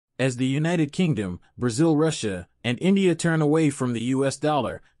As the United Kingdom, Brazil, Russia, and India turn away from the US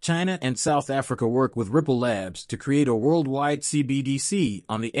dollar, China and South Africa work with Ripple Labs to create a worldwide CBDC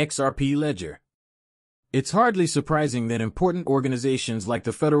on the XRP ledger. It's hardly surprising that important organizations like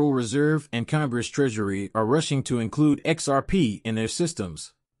the Federal Reserve and Congress Treasury are rushing to include XRP in their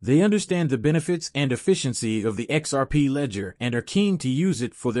systems. They understand the benefits and efficiency of the XRP ledger and are keen to use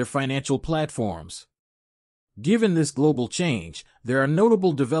it for their financial platforms. Given this global change, there are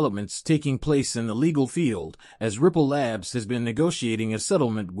notable developments taking place in the legal field, as Ripple Labs has been negotiating a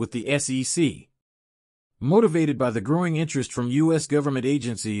settlement with the SEC. Motivated by the growing interest from U.S. government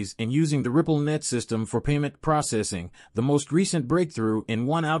agencies in using the Ripple Net system for payment processing, the most recent breakthrough in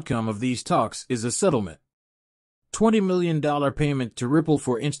one outcome of these talks is a settlement. $20 million payment to Ripple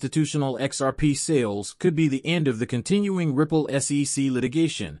for institutional XRP sales could be the end of the continuing Ripple SEC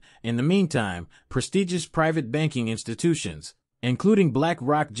litigation. In the meantime, prestigious private banking institutions, including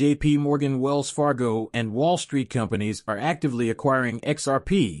BlackRock, JP Morgan, Wells Fargo, and Wall Street companies, are actively acquiring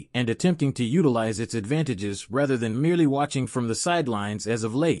XRP and attempting to utilize its advantages rather than merely watching from the sidelines as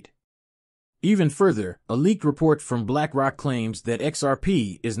of late. Even further, a leaked report from BlackRock claims that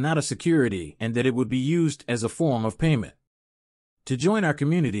XRP is not a security and that it would be used as a form of payment. To join our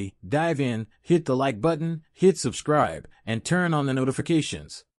community, dive in, hit the like button, hit subscribe, and turn on the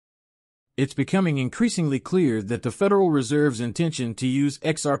notifications. It's becoming increasingly clear that the Federal Reserve's intention to use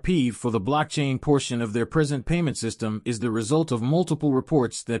XRP for the blockchain portion of their present payment system is the result of multiple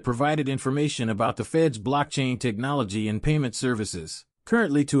reports that provided information about the Fed's blockchain technology and payment services,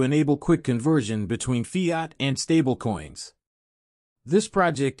 currently to enable quick conversion between fiat and stablecoins. This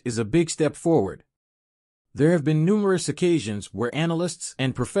project is a big step forward. There have been numerous occasions where analysts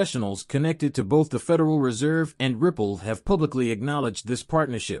and professionals connected to both the Federal Reserve and Ripple have publicly acknowledged this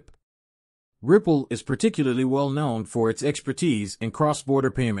partnership. Ripple is particularly well known for its expertise in cross-border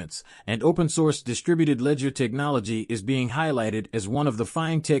payments, and open-source distributed ledger technology is being highlighted as one of the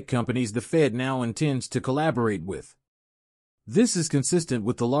fintech companies the Fed now intends to collaborate with. This is consistent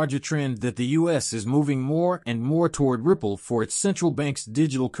with the larger trend that the U.S. is moving more and more toward Ripple for its central bank's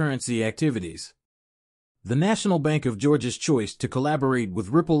digital currency activities. The National Bank of Georgia's choice to collaborate with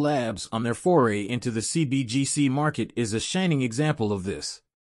Ripple Labs on their foray into the CBDC market is a shining example of this.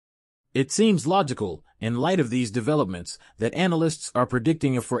 It seems logical, in light of these developments, that analysts are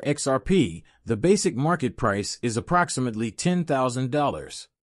predicting for XRP, the basic market price is approximately $10,000.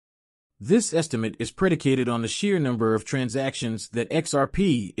 This estimate is predicated on the sheer number of transactions that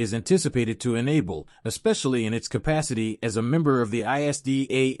XRP is anticipated to enable, especially in its capacity as a member of the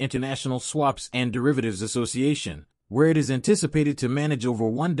ISDA International Swaps and Derivatives Association, where it is anticipated to manage over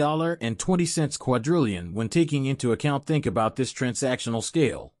 $1.20 quadrillion when taking into account. Think about this transactional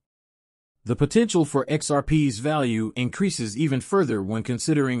scale. The potential for XRP's value increases even further when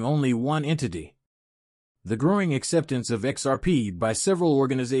considering only one entity. The growing acceptance of XRP by several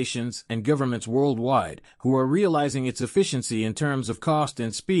organizations and governments worldwide, who are realizing its efficiency in terms of cost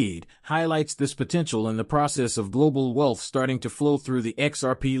and speed, highlights this potential in the process of global wealth starting to flow through the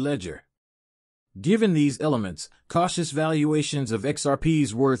XRP ledger. Given these elements, cautious valuations of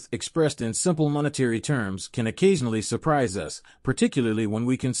XRP's worth expressed in simple monetary terms can occasionally surprise us, particularly when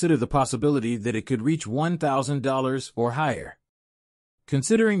we consider the possibility that it could reach $1,000 or higher.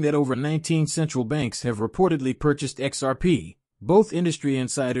 Considering that over 19 central banks have reportedly purchased XRP, both industry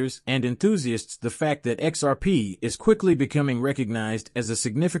insiders and enthusiasts, the fact that XRP is quickly becoming recognized as a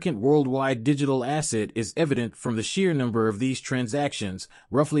significant worldwide digital asset is evident from the sheer number of these transactions,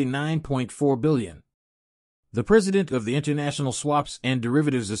 roughly 9.4 billion. The president of the International Swaps and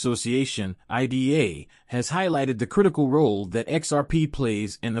Derivatives Association, IDA, has highlighted the critical role that XRP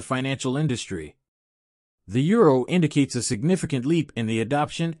plays in the financial industry. The euro indicates a significant leap in the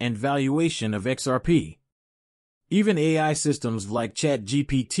adoption and valuation of XRP. Even AI systems like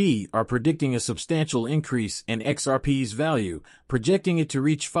ChatGPT are predicting a substantial increase in XRP's value, projecting it to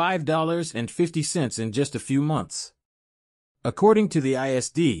reach $5.50 in just a few months. According to the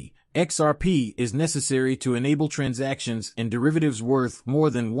ISD, XRP is necessary to enable transactions in derivatives worth more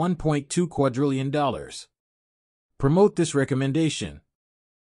than $1.2 quadrillion. Promote this recommendation.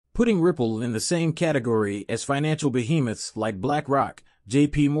 Putting Ripple in the same category as financial behemoths like BlackRock,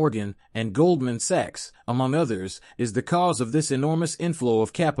 JP Morgan, and Goldman Sachs, among others, is the cause of this enormous inflow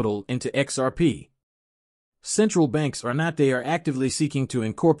of capital into XRP. Central banks are actively seeking to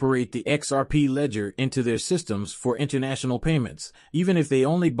incorporate the XRP ledger into their systems for international payments, even if they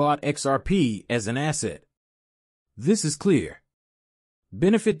only bought XRP as an asset. This is clear.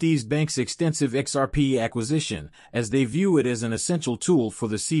 Benefit these banks' extensive XRP acquisition, as they view it as an essential tool for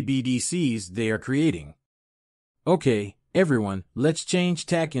the CBDCs they are creating. Okay, Everyone, let's change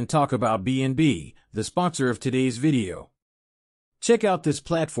tack and talk about BNB, the sponsor of today's video. Check out this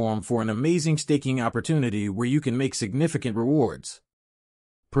platform for an amazing staking opportunity where you can make significant rewards.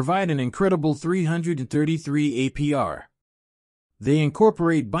 Provide an incredible 333 APR. They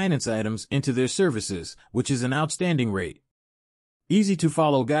incorporate Binance items into their services, which is an outstanding rate. Easy to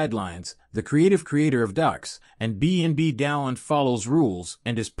follow guidelines, the creative creator of docs, and BNB DAO follows rules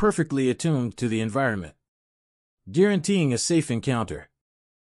and is perfectly attuned to the environment, guaranteeing a safe encounter,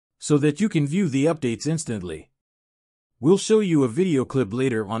 so that you can view the updates instantly. We'll show you a video clip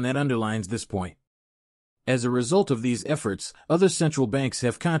later on that underlines this point. As a result of these efforts, other central banks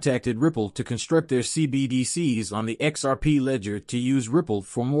have contacted Ripple to construct their CBDCs on the XRP ledger to use Ripple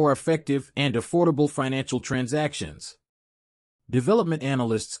for more effective and affordable financial transactions. Development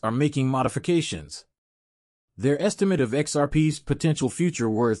analysts are making modifications. Their estimate of XRP's potential future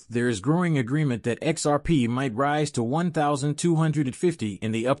worth. There is growing agreement that XRP might rise to 1,250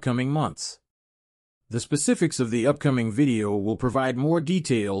 in the upcoming months. The specifics of the upcoming video will provide more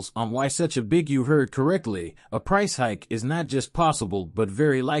details on why such a big, you heard correctly, a price hike is not just possible but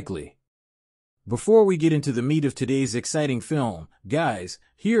very likely. Before we get into the meat of today's exciting film, guys,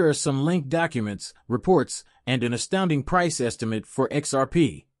 here are some linked documents, reports, and an astounding price estimate for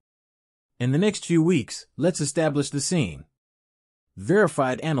XRP. In the next few weeks, let's establish the scene.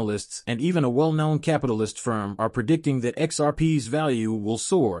 Verified analysts and even a well-known capitalist firm are predicting that XRP's value will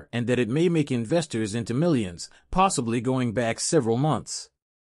soar and that it may make investors into millions, possibly going back several months,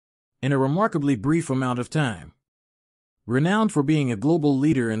 in a remarkably brief amount of time. Renowned for being a global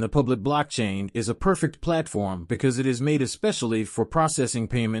leader in the public blockchain, is a perfect platform because it is made especially for processing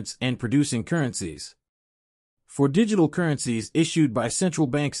payments and producing currencies. For digital currencies issued by central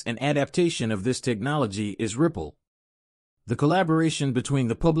banks, an adaptation of this technology is Ripple. The collaboration between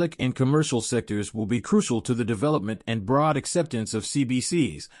the public and commercial sectors will be crucial to the development and broad acceptance of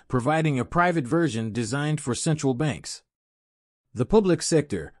CBCs, providing a private version designed for central banks. The public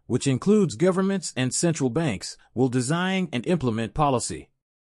sector, which includes governments and central banks, will design and implement policy.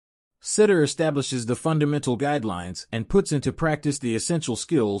 Setter establishes the fundamental guidelines and puts into practice the essential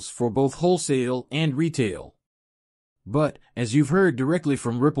skills for both wholesale and retail. But, as you've heard directly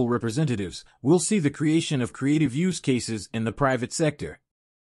from Ripple representatives, we'll see the creation of creative use cases in the private sector.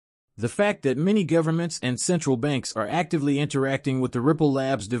 The fact that many governments and central banks are actively interacting with the Ripple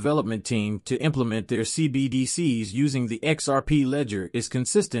Labs development team to implement their CBDCs using the XRP ledger is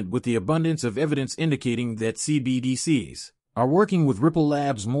consistent with the abundance of evidence indicating that CBDCs are working with Ripple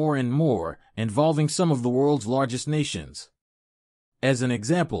Labs more and more, involving some of the world's largest nations. As an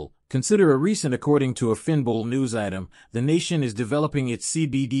example, consider a recent. According to a Finbold news item, the nation is developing its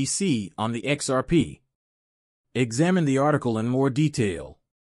CBDC on the XRP. Examine the article in more detail.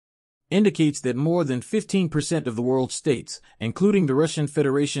 Indicates that more than 15% of the world's states, including the Russian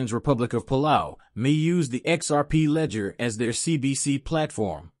Federation's Republic of Palau, may use the XRP ledger as their CBDC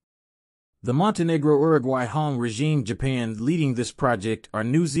platform. The Montenegro-Uruguay Hong regime. Japan leading this project are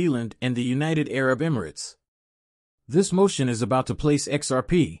New Zealand and the United Arab Emirates. This motion is about to place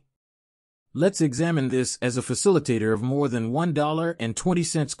XRP. Let's examine this as a facilitator of more than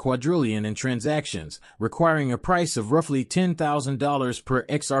 $1.20 quadrillion in transactions, requiring a price of roughly $10,000 per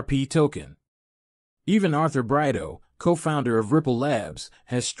XRP token. Even Arthur Brido, co-founder of Ripple Labs,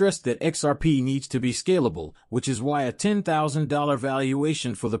 has stressed that XRP needs to be scalable, which is why a $10,000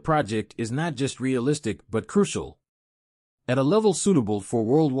 valuation for the project is not just realistic but crucial, at a level suitable for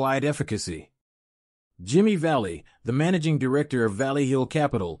worldwide efficacy. Jimmy Valley, the managing director of Valley Hill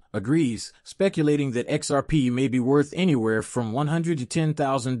Capital, agrees, speculating that XRP may be worth anywhere from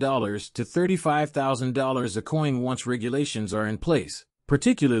 $110,000 to $35,000 a coin once regulations are in place,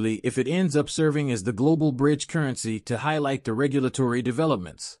 particularly if it ends up serving as the global bridge currency to highlight the regulatory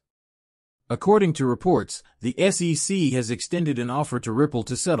developments. According to reports, the SEC has extended an offer to Ripple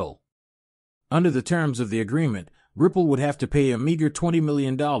to settle. Under the terms of the agreement, Ripple would have to pay a meager $20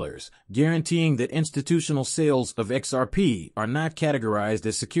 million, guaranteeing that institutional sales of XRP are not categorized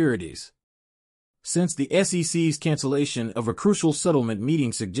as securities. Since the SEC's cancellation of a crucial settlement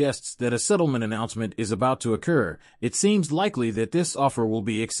meeting suggests that a settlement announcement is about to occur, it seems likely that this offer will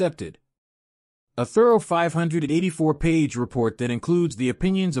be accepted. A thorough 584-page report that includes the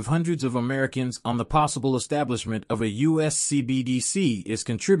opinions of hundreds of Americans on the possible establishment of a U.S. CBDC is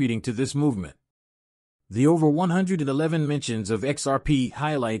contributing to this movement. The over 111 mentions of XRP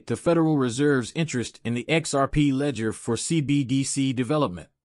highlight the Federal Reserve's interest in the XRP ledger for CBDC development.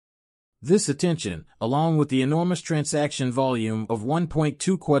 This attention, along with the enormous transaction volume of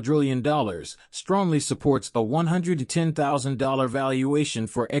 $1.2 quadrillion, strongly supports a $110,000 valuation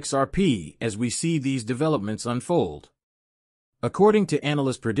for XRP as we see these developments unfold. According to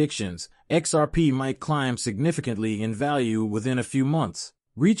analyst predictions, XRP might climb significantly in value within a few months,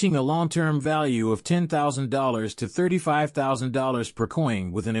 reaching a long-term value of $10,000 to $35,000 per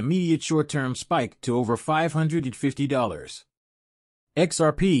coin with an immediate short-term spike to over $550.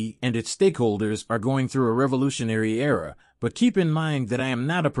 XRP and its stakeholders are going through a revolutionary era, but keep in mind that I am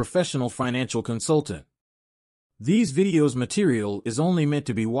not a professional financial consultant. These videos' material is only meant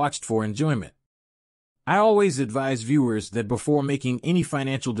to be watched for enjoyment. I always advise viewers that before making any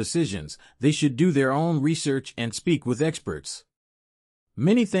financial decisions, they should do their own research and speak with experts.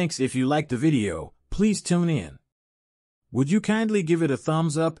 Many thanks. If you liked the video, please tune in. Would you kindly give it a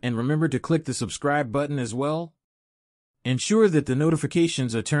thumbs up and remember to click the subscribe button as well? Ensure that the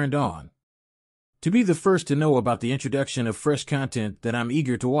notifications are turned on to be the first to know about the introduction of fresh content that I'm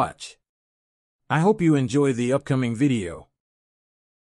eager to watch. I hope you enjoy the upcoming video.